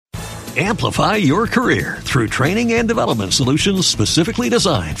Amplify your career through training and development solutions specifically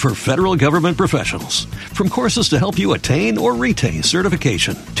designed for federal government professionals. From courses to help you attain or retain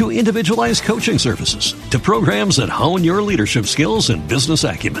certification, to individualized coaching services, to programs that hone your leadership skills and business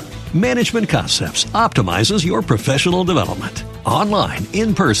acumen, Management Concepts optimizes your professional development. Online,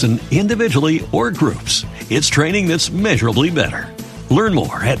 in person, individually, or groups, it's training that's measurably better. Learn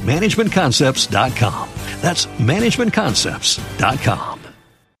more at managementconcepts.com. That's managementconcepts.com.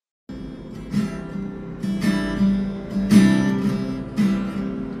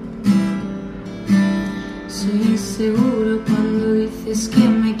 Soy inseguro cuando dices que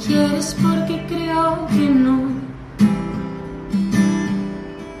me quieres porque creo que no.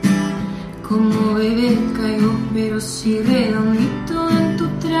 Como bebé caigo pero si redondito en tu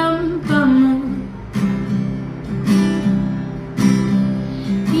trampa, amor.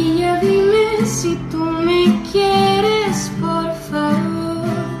 Y ya dime si tú me quieres, por favor.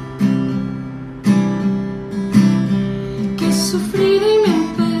 Que he sufrido y me he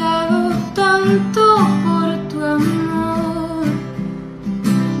empedado tanto por tu amor.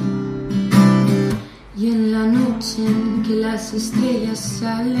 Y en la noche en que las estrellas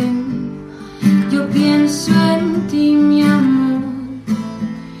salen, yo pienso en ti, mi amor.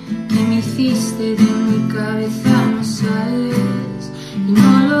 Que me hiciste de mi cabeza, no sales. Y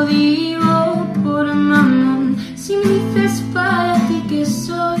no lo digo por mamón. Si me dices para ti que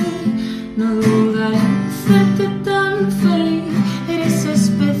soy, no dudaré en hacerte tan feliz. Eres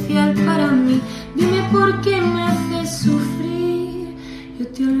especial para mí. Dime por qué me haces sufrir. Yo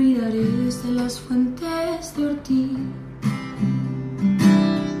te olvidaré desde las fuentes de Ortiz.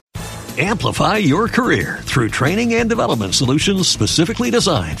 Amplify your career through training and development solutions specifically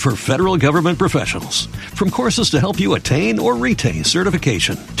designed for federal government professionals. From courses to help you attain or retain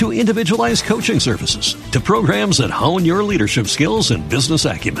certification, to individualized coaching services, to programs that hone your leadership skills and business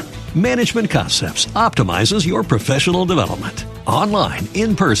acumen, Management Concepts optimizes your professional development. Online,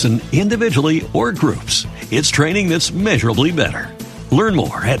 in person, individually, or groups, it's training that's measurably better. Learn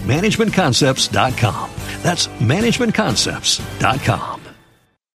more at managementconcepts.com. That's managementconcepts.com.